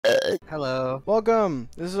Hello. Welcome!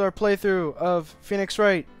 This is our playthrough of Phoenix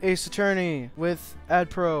Wright, Ace Attorney with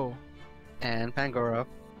Pro. And Pangoro.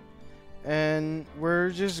 And we're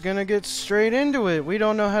just gonna get straight into it. We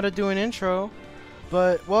don't know how to do an intro.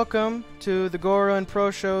 But welcome to the Goro and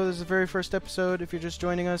Pro show. This is the very first episode. If you're just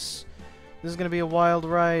joining us, this is gonna be a wild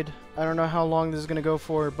ride. I don't know how long this is gonna go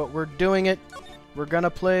for, but we're doing it. We're gonna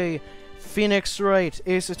play Phoenix Wright,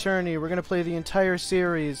 Ace Attorney. We're gonna play the entire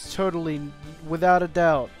series, totally, without a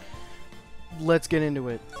doubt. Let's get into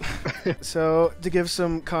it. So, to give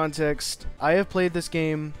some context, I have played this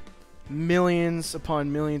game millions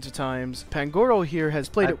upon millions of times. Pangoro here has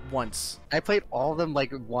played it once. I played all of them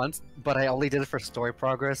like once, but I only did it for story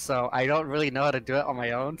progress, so I don't really know how to do it on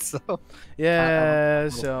my own. So yeah,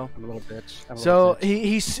 I'm a little bitch. So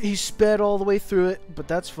he sped all the way through it, but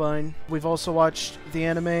that's fine. We've also watched the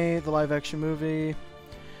anime, the live action movie.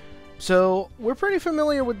 So we're pretty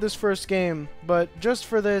familiar with this first game, but just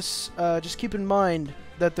for this, just keep in mind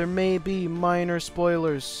that there may be minor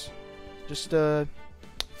spoilers. Just for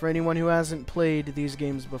anyone who hasn't played these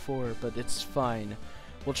games before, but it's fine.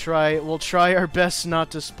 We'll try our best not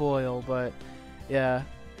to spoil, but yeah.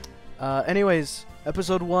 Anyways,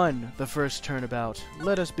 episode 1, the first turnabout.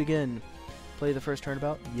 Let us begin. Play the first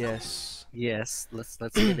turnabout? Yes. Yes, let's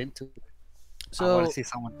get into it. So, I want to see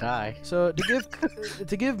someone die. So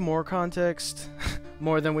to give more context,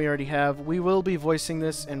 more than we already have, we will be voicing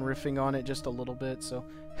this and riffing on it just a little bit. So,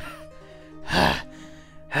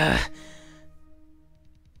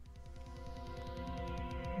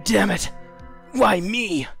 damn it! Why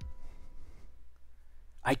me?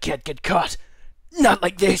 I can't get caught. Not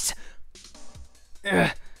like this.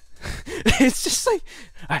 It's just like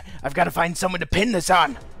I've got to find someone to pin this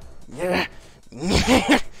on.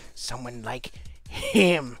 Someone like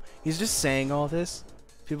him. He's just saying all this.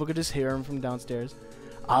 People could just hear him from downstairs.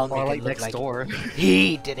 I'll make it look next like door.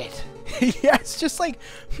 He did it. Yeah, it's just like,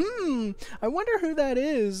 I wonder who that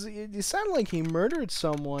is. You sound like he murdered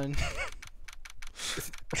someone.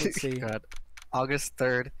 Let's see. God. August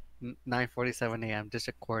 3rd, 9:47 a.m.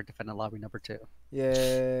 District Court, defendant lobby number 2.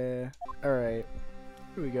 Yeah. All right.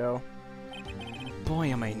 Here we go.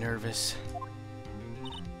 Boy, am I nervous.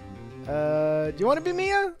 Do you want to be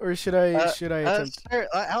Mia, or should I attempt? Sure,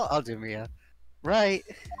 I'll do Mia. Right.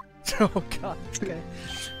 Oh God. Okay.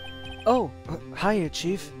 Oh, hiya,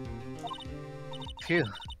 Chief. Phew.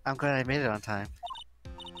 I'm glad I made it on time.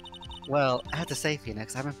 Well, I have to say,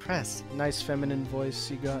 Phoenix, I'm impressed. Nice feminine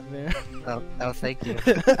voice you got there. Oh, thank you.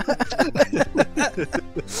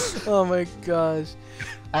 Oh my gosh.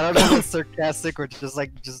 I don't know if it's sarcastic or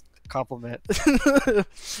just compliment.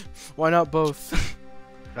 Why not both?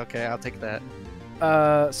 Okay, I'll take that.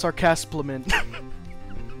 Sarcaspliment.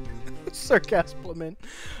 Sarcaspliment.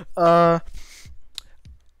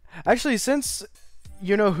 Actually, since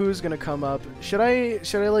you know who's gonna come up, should I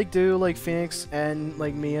like do like Phoenix and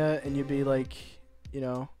like Mia, and you'd be like, you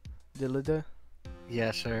know, Dilida?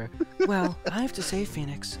 Yeah, sure. Well, I have to say,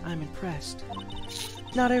 Phoenix, I'm impressed.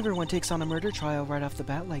 Not everyone takes on a murder trial right off the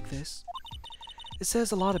bat like this. It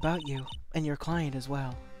says a lot about you, and your client as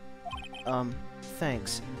well.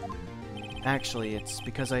 Thanks. Actually, it's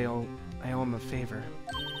because I owe him a favor.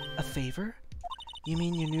 A favor? You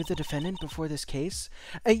mean you knew the defendant before this case?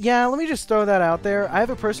 Yeah, let me just throw that out there. I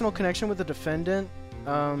have a personal connection with the defendant.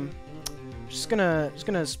 Just gonna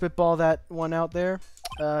spitball that one out there.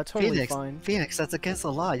 Totally fine. Phoenix, that's against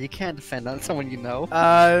the law. You can't defend on someone you know.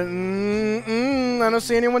 I don't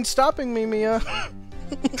see anyone stopping me, Mia.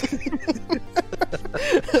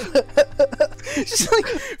 Just like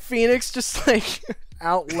Phoenix, just like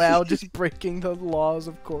out loud, just breaking the laws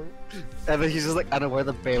of court. And then he's just like unaware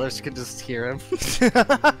the bailiffs can just hear him.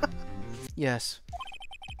 Yes.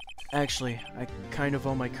 Actually, I kind of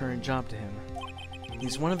owe my current job to him.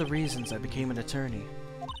 He's one of the reasons I became an attorney.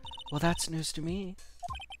 Well, that's news to me.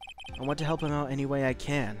 I want to help him out any way I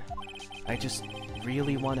can. I just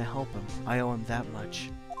really want to help him. I owe him that much.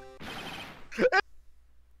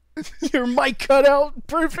 Your mic cut out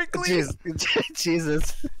perfectly.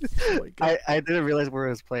 Jesus. Oh my God. I didn't realize where it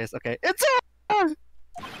was placed. Okay, it's over.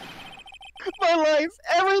 My life,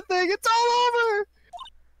 everything, it's all over.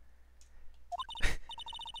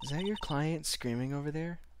 Is that your client screaming over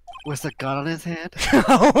there? With a gun on his hand?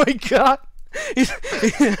 Oh my God. He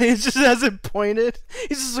just has it pointed.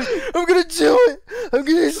 He's just like, I'm gonna do it. I'm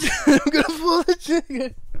gonna pull the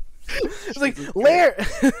trigger. It's like, Lair!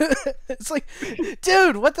 It's like,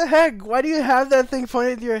 dude, what the heck? Why do you have that thing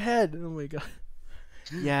pointed to your head? Oh my God.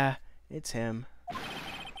 Yeah, it's him.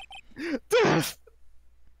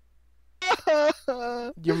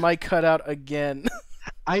 Your mic cut out again.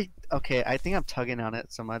 Okay, I think I'm tugging on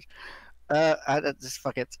it so much. Just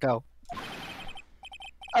fuck it. Go.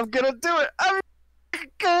 I'm gonna do it. I'm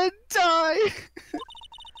gonna die.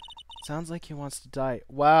 Sounds like he wants to die.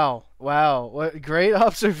 Wow. Wow. What great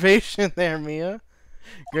observation there, Mia.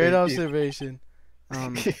 Great observation.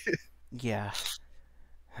 Yeah.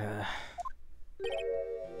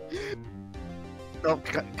 Oh,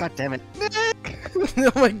 God damn it.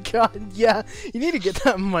 Oh my god, yeah. You need to get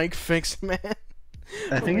that mic fixed, man.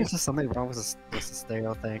 I think it's just something wrong with the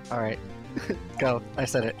stereo thing. Alright. Go. I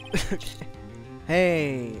said it. Okay.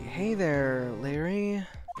 Hey there, Larry.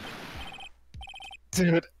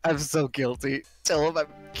 Dude, I'm so guilty. Tell him I'm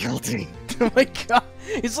guilty. Oh my god.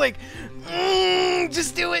 He's like,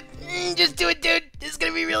 just do it. Just do it, dude. This is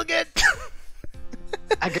gonna be real good.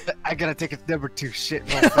 I gotta take a number 2 shit in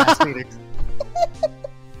my last meeting.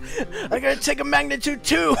 I gotta take a magnitude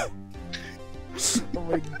 2. Oh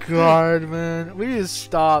my god, man. We need to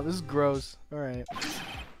stop. This is gross. Alright.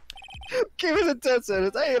 Give me the 10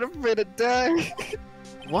 seconds. I ain't afraid to die.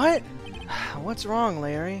 What? What's wrong,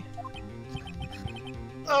 Larry?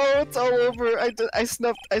 Oh, it's all over. I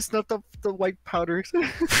snuffed up the white powder.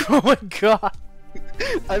 Oh my god.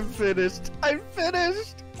 I'm finished. I'm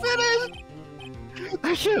finished. Finished.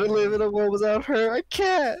 I can't live in a world without her. I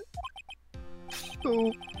can't.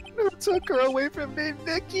 Who took her away from me?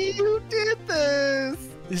 Nikki, who did this?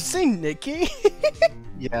 Did you say Nikki?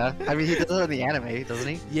 Yeah, I mean he does it in the anime, doesn't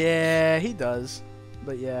he? Yeah, he does.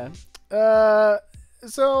 But yeah.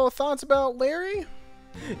 So thoughts about Larry?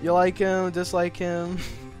 You like him, dislike him?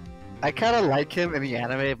 I kind of like him in the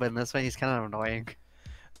anime, but in this one he's kind of annoying.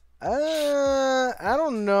 I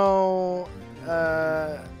don't know.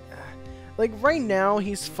 Like right now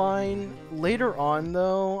he's fine. Later on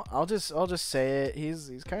though, I'll just say it.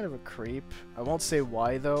 He's kind of a creep. I won't say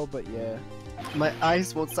why though, but yeah. My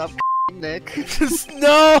eyes won't stop Nick.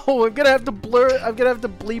 No, I'm gonna have to blur. I'm gonna have to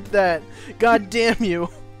bleep that. God damn you.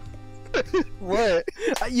 What?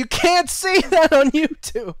 You can't say that on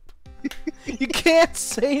YouTube. You can't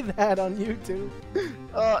say that on YouTube.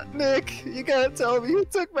 Oh, Nick, you gotta tell me who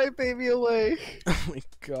took my baby away. Oh my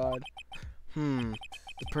god.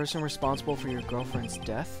 The person responsible for your girlfriend's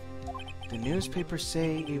death? The newspapers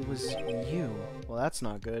say it was you. Well, that's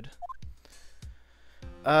not good.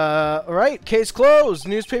 Alright, case closed.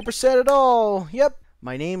 Newspaper said it all. Yep.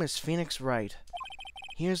 My name is Phoenix Wright.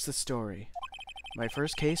 Here's the story. My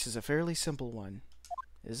first case is a fairly simple one.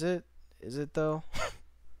 Is it? Is it though?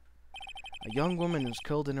 A young woman was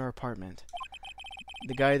killed in her apartment.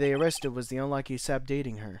 The guy they arrested was the unlucky sap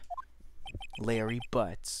dating her. Larry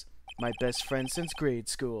Butts. My best friend since grade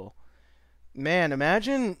school. Man,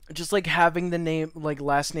 imagine just like having the name, like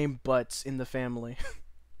last name Butts in the family.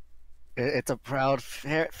 It's a proud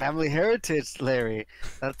family heritage, Larry.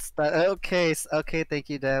 That's that. Okay, okay. Thank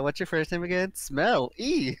you, Dad. What's your first name again? Smell.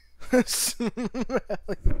 E. Smelly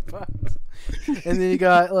Butts. And then you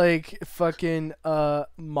got like fucking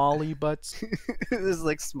Molly Butts. This is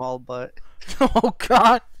like small butt. Oh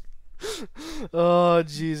god. Oh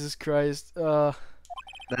Jesus Christ.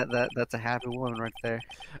 That's a happy woman right there.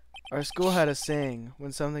 Our school had a saying: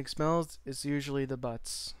 when something smells, it's usually the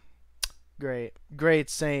butts. Great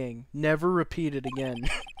saying. Never repeat it again.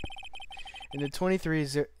 In the 23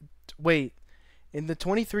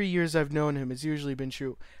 years I've known him, it's usually been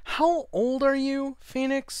true. How old are you,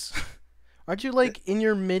 Phoenix? Aren't you like in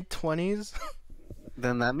your mid-20s?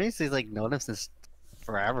 Then that means he's like known him since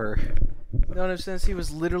forever. Known him since he was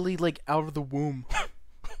literally like out of the womb.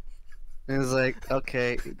 It was like,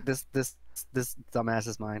 okay, this dumbass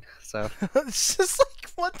is mine. So it's just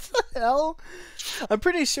like, what the hell? I'm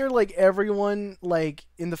pretty sure like everyone like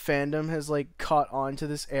in the fandom has like caught on to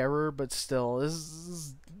this error, but still, this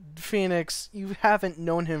is Phoenix. You haven't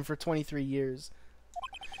known him for 23 years.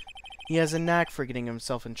 He has a knack for getting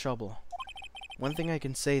himself in trouble. One thing I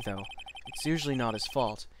can say though, it's usually not his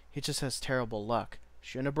fault. He just has terrible luck.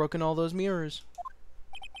 Shouldn't have broken all those mirrors.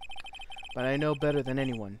 But I know better than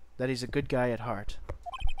anyone that he's a good guy at heart.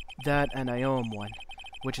 That and I owe him one,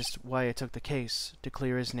 which is why I took the case, to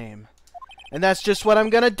clear his name. And that's just what I'm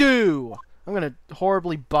gonna do! I'm gonna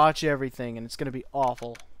horribly botch everything, and it's gonna be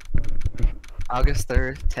awful. August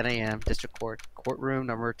 3rd, 10 a.m. District Court, courtroom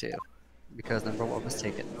number 2, because number 1 was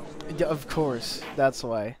taken. Yeah, of course, that's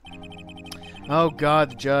why. Oh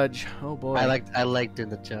god, the judge. Oh boy. I like doing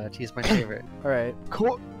the judge. He's my favorite. Alright.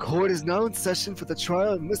 Court is now in session for the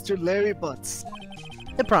trial of Mr. Larry Butts.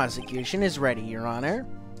 The prosecution is ready, Your Honor.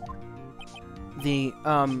 The,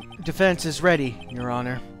 defense is ready, Your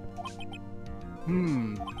Honor.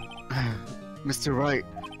 Mr. Wright,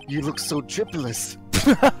 you look so dripless.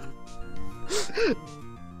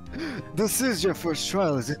 This is your first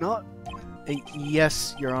trial, is it not?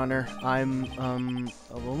 Yes, Your Honor. I'm,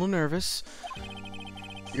 a little nervous.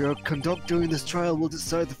 Your conduct during this trial will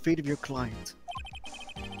decide the fate of your client.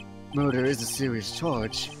 Murder is a serious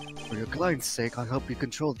charge. For your client's sake, I'll help you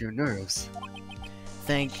control your nerves.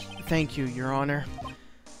 Thank you, Your Honor.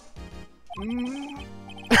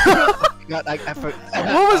 God, What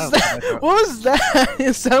was that? What was that?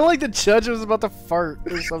 It sounded like the judge was about to fart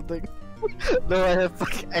or something. No, I have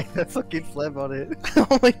fucking phlegm on it.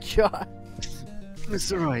 Oh my god.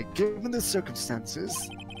 Mr. Wright, given the circumstances,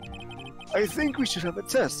 I think we should have a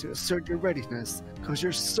test to assert your readiness. Cause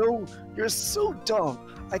you're so dumb.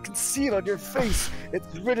 I can see it on your face. It's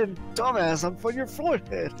written dumbass on your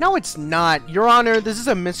forehead. No, it's not. Your Honor, this is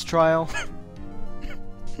a mistrial.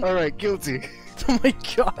 Alright, guilty. Oh my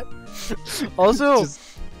god. Also,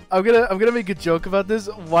 I'm gonna make a joke about this.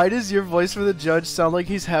 Why does your voice for the judge sound like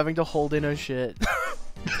he's having to hold in a shit?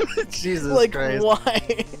 Jesus like, Christ.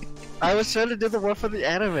 Why? I was trying to do the one for the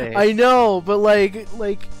anime. I know, but like,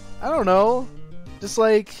 I don't know. Just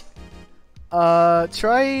like,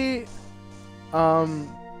 try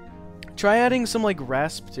adding some like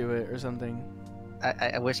rasp to it or something.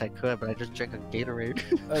 I wish I could, but I just drank a Gatorade.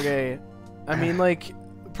 Okay. I mean, like,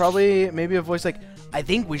 probably maybe a voice like, I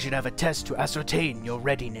think we should have a test to ascertain your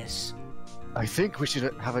readiness. I think we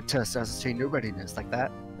should have a test to ascertain your readiness, like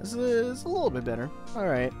that. It's a little bit better.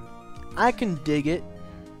 Alright. I can dig it.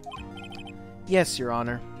 Yes, Your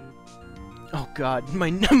Honor. Oh god, my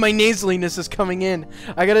nasaliness is coming in.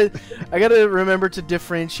 I gotta remember to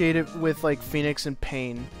differentiate it with like Phoenix and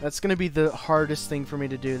Pain. That's gonna be the hardest thing for me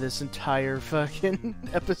to do this entire fucking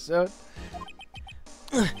episode.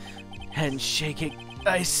 Handshake,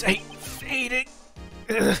 I say, fading.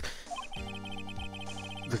 The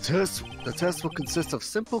test will consist of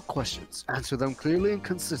simple questions. Answer them clearly and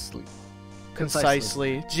consistently.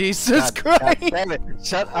 Concisely. Jesus Christ! God damn it!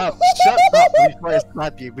 Shut up! Shut up! Before I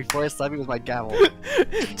slap you! Before I slap you with my gavel. Dude.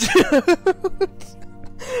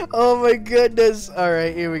 Oh my goodness! All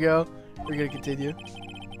right, here we go. We're gonna continue.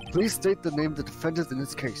 Please state the name of the defendant in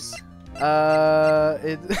this case.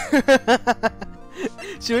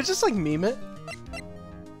 Should we just like meme it?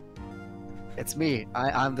 It's me.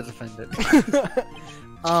 I'm the defendant.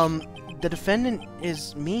 The defendant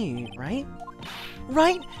is me, right?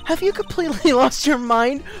 Right? Have you completely lost your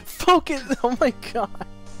mind? Focus! Oh my god.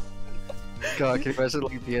 God, can you imagine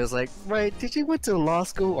like me as like, right, did you went to law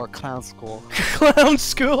school or clown school? Clown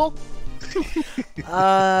school?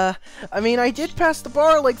 I mean, I did pass the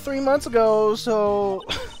bar like 3 months ago, so...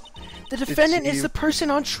 The defendant is the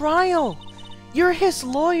person on trial! You're his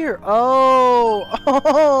lawyer! Oh!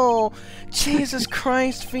 Jesus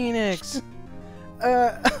Christ, Phoenix!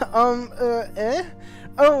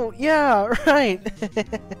 Oh, yeah, right.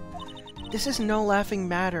 This is no laughing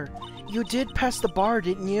matter. You did pass the bar,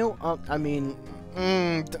 didn't you? I mean,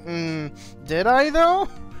 did I though?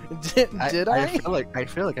 Did I? I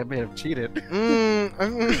feel like I may have cheated. You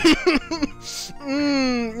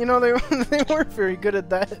know, they weren't very good at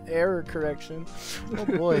that error correction. Oh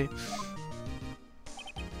boy.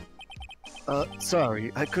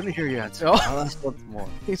 Sorry, I couldn't hear your answer. Oh. I'll ask once more.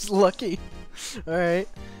 He's lucky. Alright,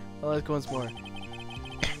 I'll ask once more.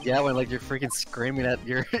 Yeah, when like you're freaking screaming at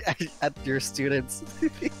your students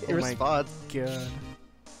in response. God.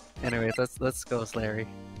 Anyway, let's go, Larry.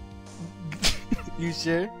 You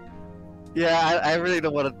sure? Yeah, I really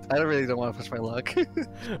don't want to. I really don't want to push my luck. You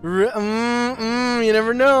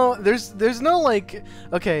never know. There's no like.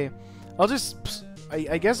 Okay, I'll just.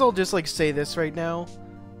 I guess I'll just like say this right now,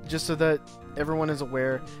 just so that everyone is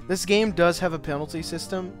aware. This game does have a penalty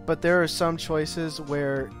system, but there are some choices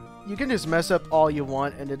where you can just mess up all you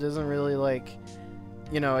want, and it doesn't really like,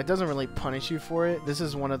 you know, it doesn't really punish you for it. This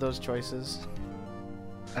is one of those choices.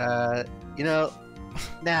 You know.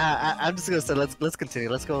 Nah, I'm just gonna say let's continue.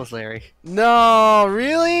 Let's go with Larry. No,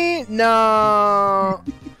 really? No.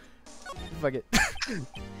 Fuck it.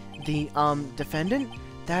 The defendant?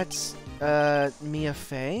 That's Mia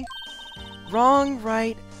Fey. Wrong,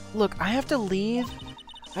 right? Look, I have to leave.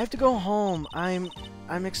 I have to go home. I'm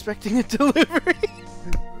expecting a delivery.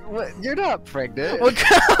 What? You're not pregnant. What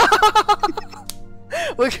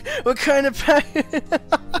kind of package?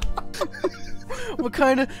 What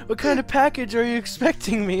kind of package are you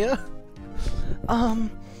expecting, Mia?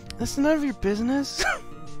 That's none of your business.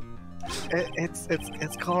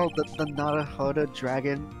 It's called the Naruhodo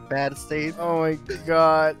Dragon Bad State. Oh my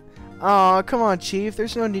god. Aw, come on, Chief.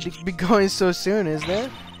 There's no need to be going so soon, is there?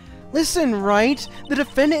 Listen, Wright. The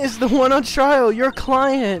defendant is the one on trial. Your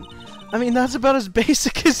client. I mean, that's about as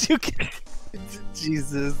basic as you can.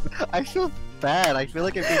 Jesus, I feel bad. I feel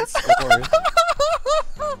like I'm being scored.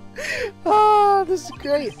 Oh, this is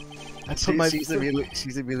great. I put my she's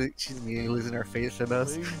immediately losing her faith in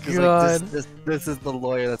us. 'Cause, God. Like, this is the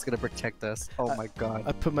lawyer that's gonna protect us. Oh my god.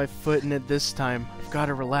 I put my foot in it this time. I've got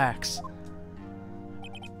to relax.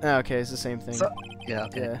 Okay, it's the same thing. Yeah.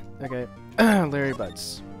 Okay. Yeah, okay. Larry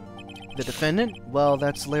Butts. The defendant? Well,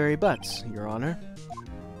 that's Larry Butts, Your Honor.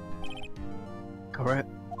 Correct.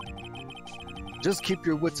 Just keep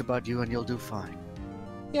your wits about you and you'll do fine.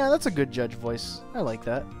 Yeah, that's a good judge voice. I like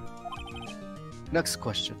that. Next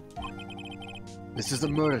question. This is a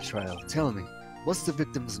murder trial. Tell me, what's the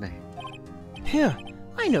victim's name? Yeah,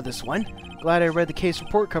 I know this one. Glad I read the case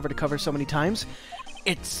report cover to cover so many times.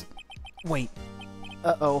 It's... Wait.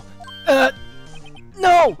 Uh-oh.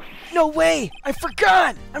 No! No way! I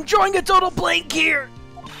forgot! I'm drawing a total blank here!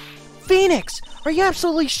 Phoenix! Are you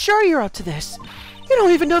absolutely sure you're up to this? You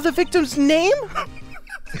don't even know the victim's name?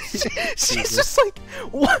 She's just like...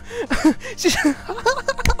 What?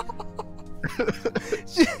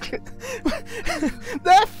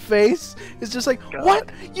 That face is just like, God. what?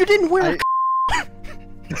 You didn't wear a...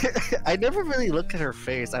 I never really looked at her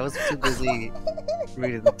face. I was too busy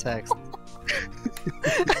reading the text.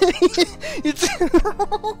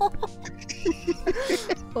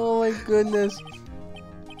 Oh my goodness.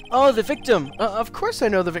 Oh, the victim. Of course I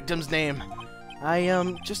know the victim's name.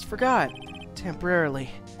 I, just forgot. Temporarily.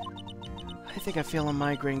 I think I feel a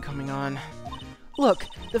migraine coming on. Look,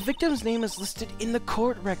 the victim's name is listed in the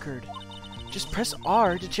court record. Just press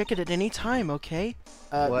R to check it at any time, okay?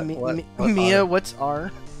 Mia, R? what's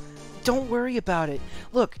R? Don't worry about it.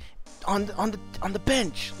 Look, on the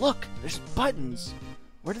bench. Look, there's buttons.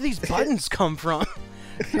 Where do these buttons come from?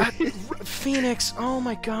 Phoenix, oh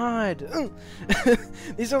my god.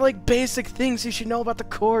 These are like basic things you should know about the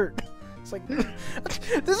court. It's like,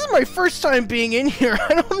 this is my first time being in here.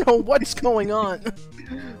 I don't know what's going on.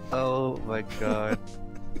 Oh my god.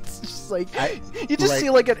 It's just like, you just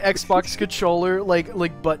see like an Xbox controller,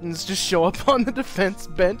 like buttons just show up on the defense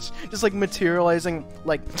bench, just like materializing,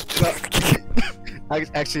 like...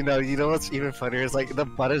 Actually, no, you know what's even funnier is like the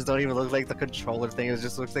buttons don't even look like the controller thing. It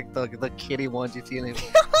just looks like the kitty ones you see in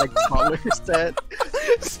like toddler set.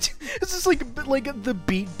 It's just like the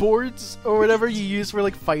beat boards or whatever you use for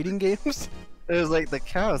like fighting games. It was like the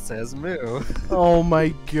cow says moo. Oh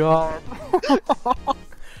my god.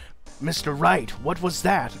 Mr. Wright, what was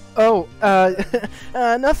that? Oh,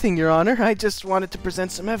 nothing, Your Honor. I just wanted to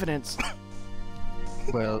present some evidence.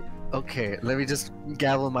 Well, okay, let me just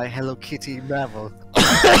gavel my Hello Kitty marvel.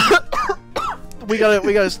 we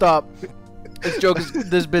gotta stop.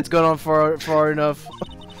 This bit's gone on far enough.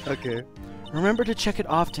 Okay. Remember to check it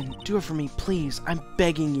often. Do it for me, please. I'm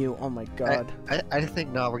begging you. Oh my god. I think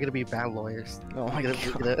no, we're gonna be bad lawyers. Oh my god.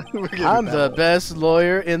 I'm the best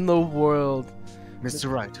lawyer in the world.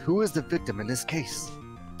 Mr. Wright, who is the victim in this case?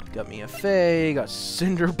 Got Mia Fey, got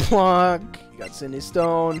Cinder Block, got Cindy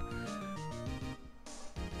Stone.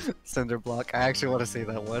 Cinder Block. I actually want to say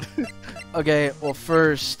that one. Okay, well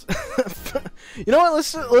first, you know what?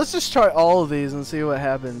 Let's just try all of these and see what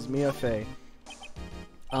happens. Mia Fey.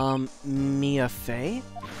 Mia Fey?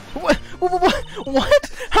 What?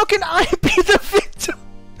 What? How can I be the victim?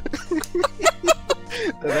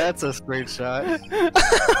 That's a screenshot.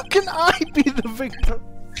 How can I be the victim?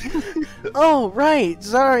 Oh, right.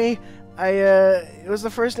 Sorry. It was the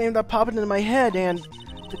first name that popped into my head, and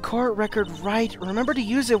the court record, right. Remember to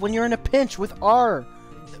use it when you're in a pinch with R.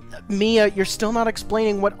 Mia, you're still not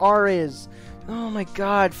explaining what R is. Oh my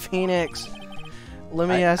god, Phoenix. Let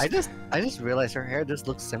me ask... I just realized her hair just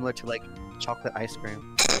looks similar to, like, chocolate ice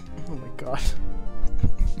cream. Oh my god.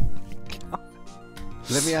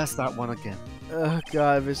 Let me ask that one again. Oh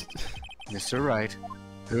god, Mr. Wright,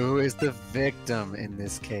 who is the victim in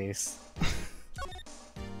this case?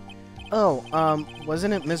 Oh,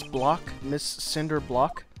 wasn't it Miss Block? Miss Cinder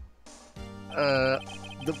Block? The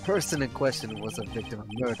person in question was a victim of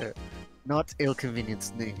murder, not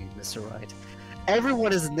ill-convenience naming, Mr. Wright.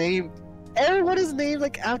 Everyone is named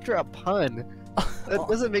like after a pun. That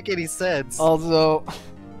doesn't make any sense. Although,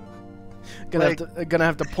 gonna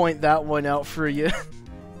have to point that one out for you.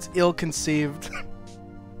 It's ill-conceived.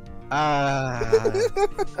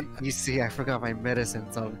 You see, I forgot my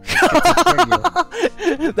medicine, so...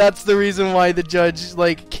 That's the reason why the judge,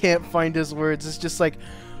 like, can't find his words. It's just like...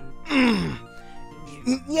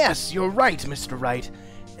 Yes, you're right, Mr. Wright.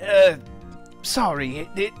 Sorry,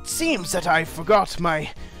 it seems that I forgot my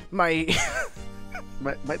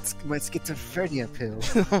schizophrenia pill.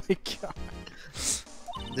 Oh my god.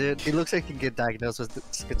 Dude, it looks like you can get diagnosed with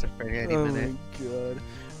schizophrenia any minute. Oh my god.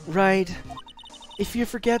 Right. If you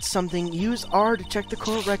forget something, use R to check the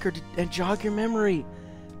court record and jog your memory.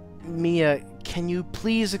 Mia, Can you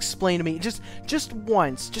please explain to me, just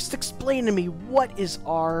once, just explain to me what is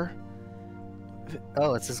R?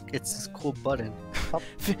 Oh, it's this cool button.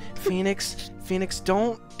 Phoenix,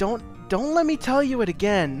 don't let me tell you it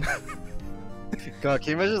again. God,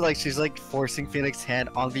 can you imagine like she's like forcing Phoenix's hand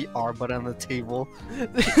on the R button on the table?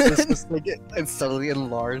 It's just like and suddenly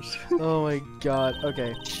enlarged. Oh my god.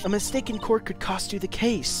 Okay. A mistake in court could cost you the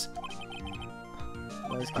case.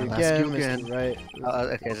 Let's go again. Right.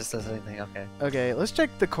 Okay, just says anything. Okay. Okay, let's check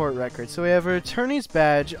the court record. So we have an attorney's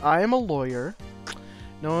badge. I am a lawyer.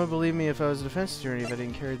 No one would believe me if I was a defense attorney if I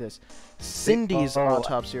didn't carry this. Cindy's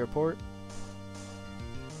autopsy report.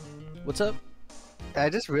 What's up? I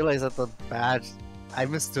just realized that the badge, I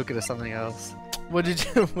mistook it as something else. What did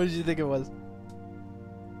you think it was?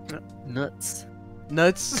 Nuts.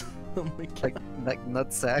 Nuts? Oh my god. Like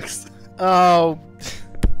nut sacks. Oh,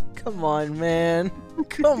 come on, man.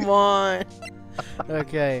 Come on.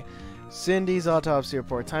 Okay. Cindy's autopsy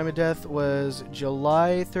report. Time of death was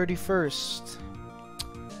July 31st.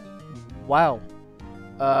 Wow.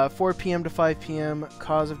 4 p.m. to 5 p.m.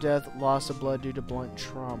 Cause of death, loss of blood due to blunt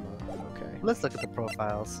trauma. Okay. Let's look at the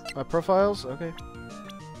profiles. Profiles? Okay.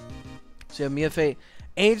 So you have Mia Fate,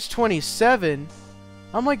 age 27.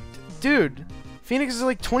 I'm like, dude, Phoenix is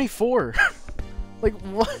like 24. Like,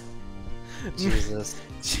 what? Jesus.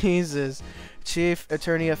 Jesus. Chief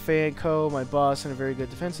Attorney at Fay & Co., my boss and a very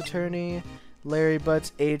good defense attorney. Larry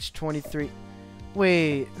Butts, age 23.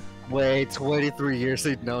 Wait, 23 years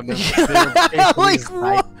they've known him. like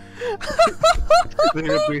what? They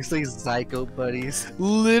were basically psycho buddies.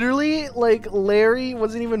 Literally, like, Larry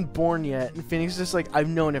wasn't even born yet, and Phoenix is just like, I've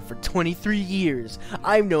known him for 23 years.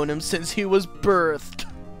 I've known him since he was birthed.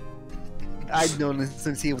 I've known him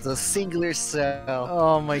since he was a singular cell.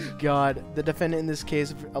 Oh my god. The defendant in this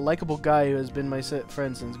case, a likable guy who has been my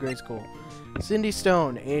friend since grade school. Cindy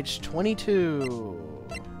Stone, age 22.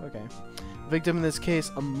 Okay. Victim in this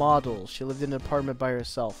case, a model. She lived in an apartment by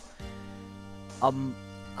herself.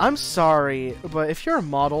 I'm sorry, but if you're a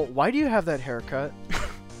model, why do you have that haircut?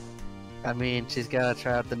 I mean, she's gotta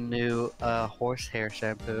try out the new horsehair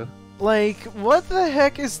shampoo. Like, what the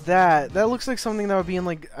heck is that? That looks like something that would be in,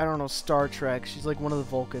 like, I don't know, Star Trek. She's like one of the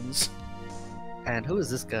Vulcans. And who is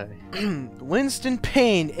this guy? Winston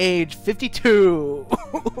Payne, age 52.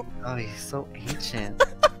 Oh, he's so ancient.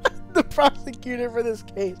 The prosecutor for this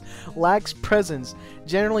case lacks presence,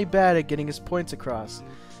 generally bad at getting his points across.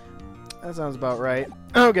 That sounds about right.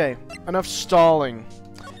 Okay, enough stalling.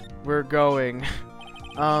 We're going.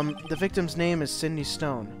 The victim's name is Cindy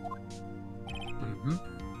Stone. Mm-hmm.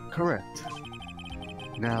 Correct.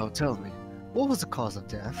 Now tell me, what was the cause of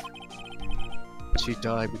death? She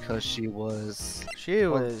died because she was... She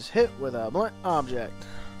was hit with a blunt object.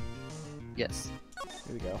 Yes.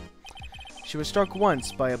 Here we go. She was struck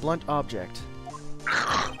once by a blunt object.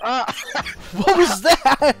 What was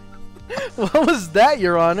that? What was that,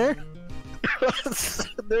 Your Honor?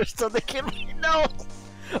 There's something in my nose.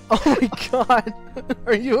 Oh my god.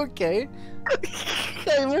 Are you okay?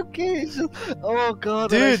 I'm okay. It's just, oh god.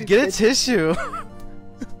 Dude, get a tissue.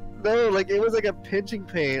 No, like it was like a pinching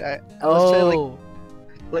pain. I was trying to,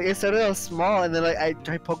 like it started out small and then like I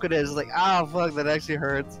tried poking it. It's like, ah, fuck, that actually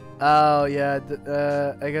hurts. Oh yeah.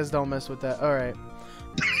 I guess don't mess with that. All right.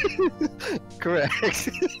 Correct.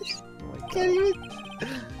 Oh my Can't even...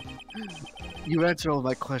 You answered all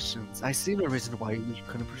my questions. I see no reason why you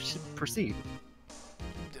couldn't proceed.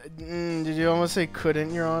 Did you almost say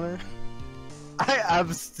couldn't, Your Honor?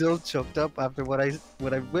 I'm still choked up after what I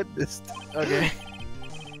witnessed. Okay.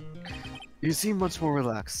 You seem much more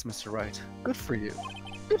relaxed, Mr. Wright. Good for you.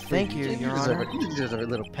 Good for Thank you, Your Honor. You deserve a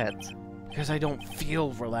little pet. Because I don't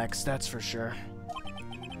feel relaxed, that's for sure.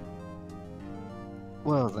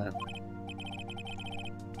 Well then.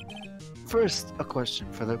 First, a question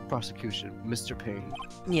for the prosecution, Mr. Payne.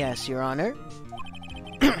 Yes, Your Honor.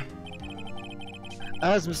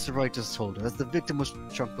 As Mr. Wright just told us, the victim was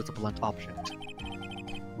struck with a blunt object.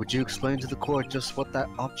 Would you explain to the court just what that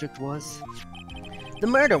object was? The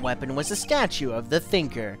murder weapon was a statue of the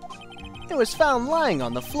Thinker. It was found lying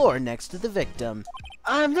on the floor next to the victim.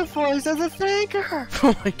 I'm the voice of the Thinker!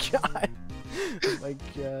 Oh my god. Oh my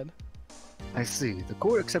god. I see. The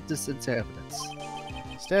court accepts this into evidence.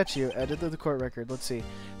 Statue added to the court record. Let's see.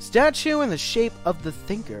 Statue in the shape of the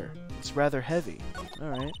Thinker. It's rather heavy.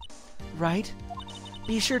 Alright. Right?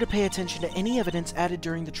 Be sure to pay attention to any evidence added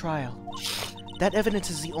during the trial. That evidence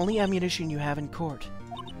is the only ammunition you have in court.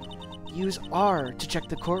 Use R to check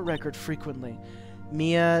the court record frequently.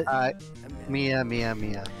 Mia.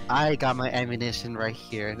 Mia. I got my ammunition right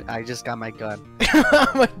here. I just got my gun.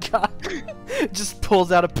 Oh my god. Just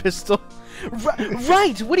pulls out a pistol.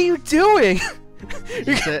 Right, what are you doing?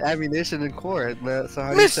 You said ammunition in court, so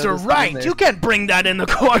how do you shove Mr. this in Wright, there? you can't bring that in the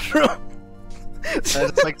courtroom. I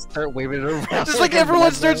just like start waving it around. Just like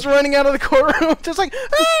everyone starts running out of the courtroom, just like,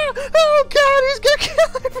 oh God, he's gonna kill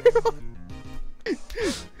everyone.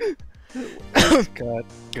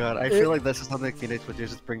 God, I feel like that's just something Phoenix would do,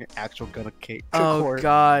 just bring an actual gun to Oh court.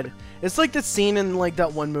 God, it's like the scene in like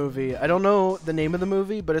that one movie. I don't know the name of the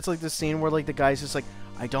movie, but it's like the scene where like the guy's just like,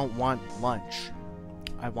 I don't want lunch,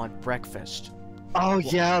 I want breakfast. Oh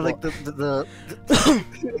yeah, like the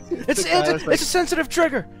It's a sensitive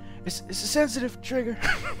trigger. It's a sensitive trigger.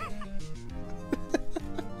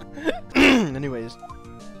 Anyways.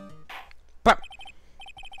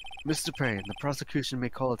 Mr. Payne, the prosecution may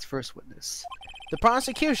call its first witness. The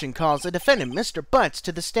prosecution calls the defendant, Mr. Butts,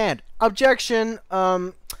 to the stand. Objection.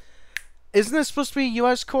 Isn't this supposed to be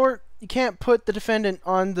U.S. court? You can't put the defendant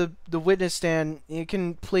on the witness stand. You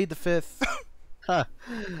can plead the fifth. Ha.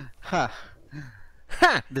 Ha.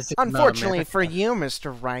 Ha! This is Unfortunately not for you,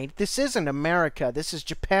 Mr. Wright, this isn't America. This is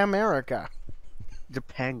Japan-America.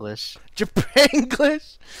 Japanglish.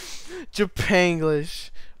 Japanglish?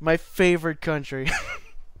 Japanglish. My favorite country.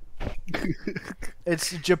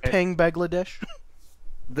 It's Japan, Bangladesh.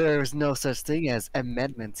 There's no such thing as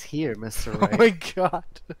amendments here, Mr. Oh Wright. my God.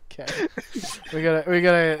 Okay. we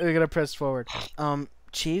gotta press forward.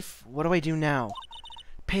 Chief, what do I do now?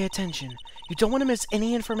 Pay attention. You don't want to miss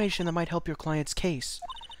any information that might help your client's case.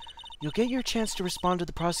 You'll get your chance to respond to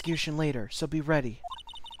the prosecution later, so be ready.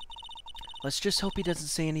 Let's just hope he doesn't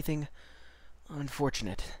say anything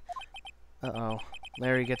unfortunate. Uh-oh.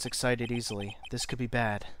 Larry gets excited easily. This could be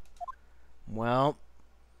bad. Well...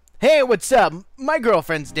 Hey, what's up? My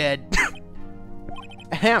girlfriend's dead.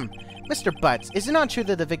 Ahem. Mr. Butts, is it not true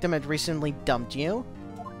that the victim had recently dumped you?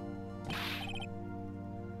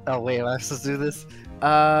 Oh wait, am I supposed to do this?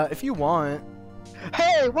 If you want.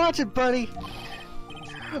 Hey, watch it, buddy!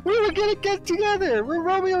 We were gonna get together! We're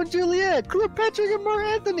Romeo and Juliet! Cleopatra and Mark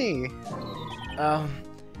Anthony!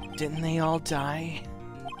 Didn't they all die?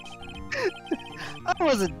 I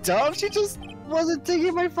wasn't dumb, she just wasn't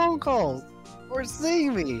taking my phone calls! Or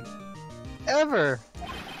seeing me! Ever!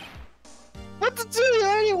 What to do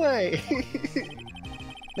anyway?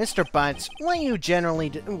 Mr. Butts, what you generally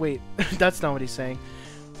wait, that's not what he's saying.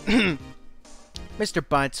 Mr.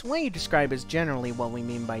 Butts, what you describe is generally what we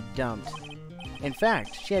mean by dumped. In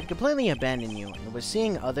fact, she had completely abandoned you and was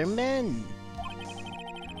seeing other men.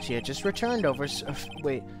 She had just returned over...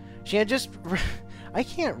 wait. She had just... I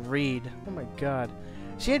can't read. Oh my God.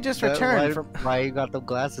 She had just returned from... Why you got the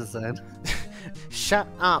glasses then? Shut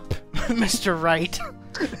up, Mr. Wright.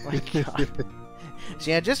 Oh my God.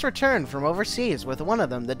 She had just returned from overseas with one of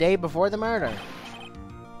them the day before the murder.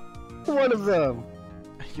 One of them!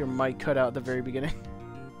 Your mic cut out at the very beginning.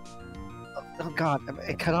 Oh God,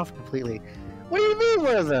 it cut off completely. What do you mean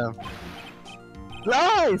one of them?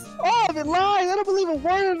 Lies! All of it lies! I don't believe a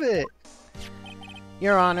word of it!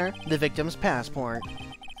 Your Honor, the victim's passport.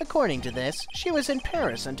 According to this, she was in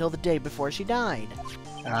Paris until the day before she died.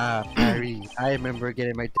 Ah, Paris. I remember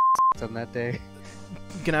getting my on that day.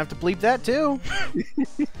 You're gonna have to bleep that too.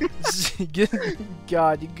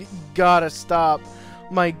 God, you gotta stop.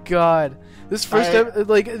 My God. This first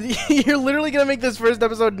like, you're literally gonna make this first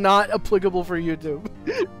episode not applicable for YouTube.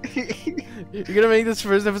 You're gonna make this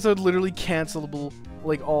first episode literally cancelable,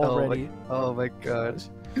 like, already. Oh my gosh.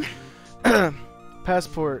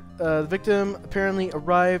 Passport. The victim apparently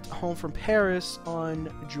arrived home from Paris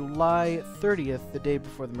on July 30th, the day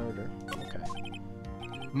before the murder. Okay.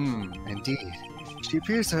 Indeed. She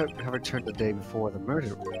appears to have returned the day before the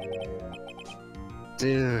murder.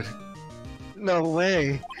 Dude. No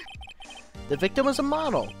way. The victim was a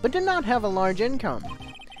model, but did not have a large income.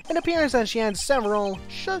 It appears that she had several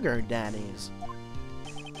sugar daddies.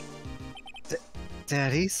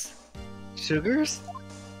 Daddies? Sugars?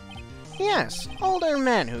 Yes, older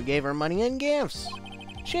men who gave her money and gifts.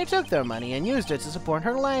 She took their money and used it to support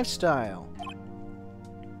her lifestyle.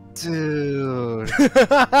 Dude.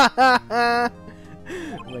 Oh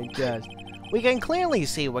my gosh. We can clearly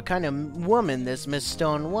see what kind of woman this Miss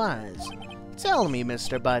Stone was. Tell me,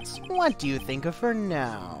 Mr. Butts, what do you think of her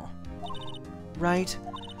now? Right?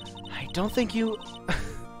 I don't think you...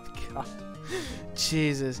 God.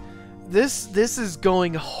 Jesus. This is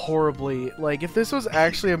going horribly. Like, if this was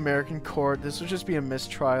actually American court, this would just be a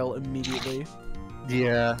mistrial immediately.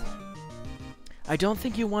 Yeah. I don't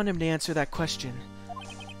think you want him to answer that question.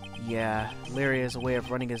 Yeah, Larry has a way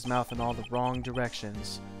of running his mouth in all the wrong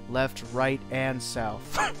directions. Left, right, and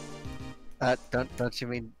south. Don't you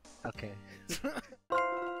mean... Okay.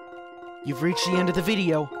 You've reached the end of the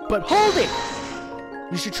video, but hold it!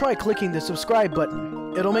 you should try clicking the subscribe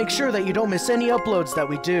button. It'll make sure that you don't miss any uploads that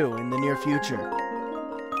we do in the near future.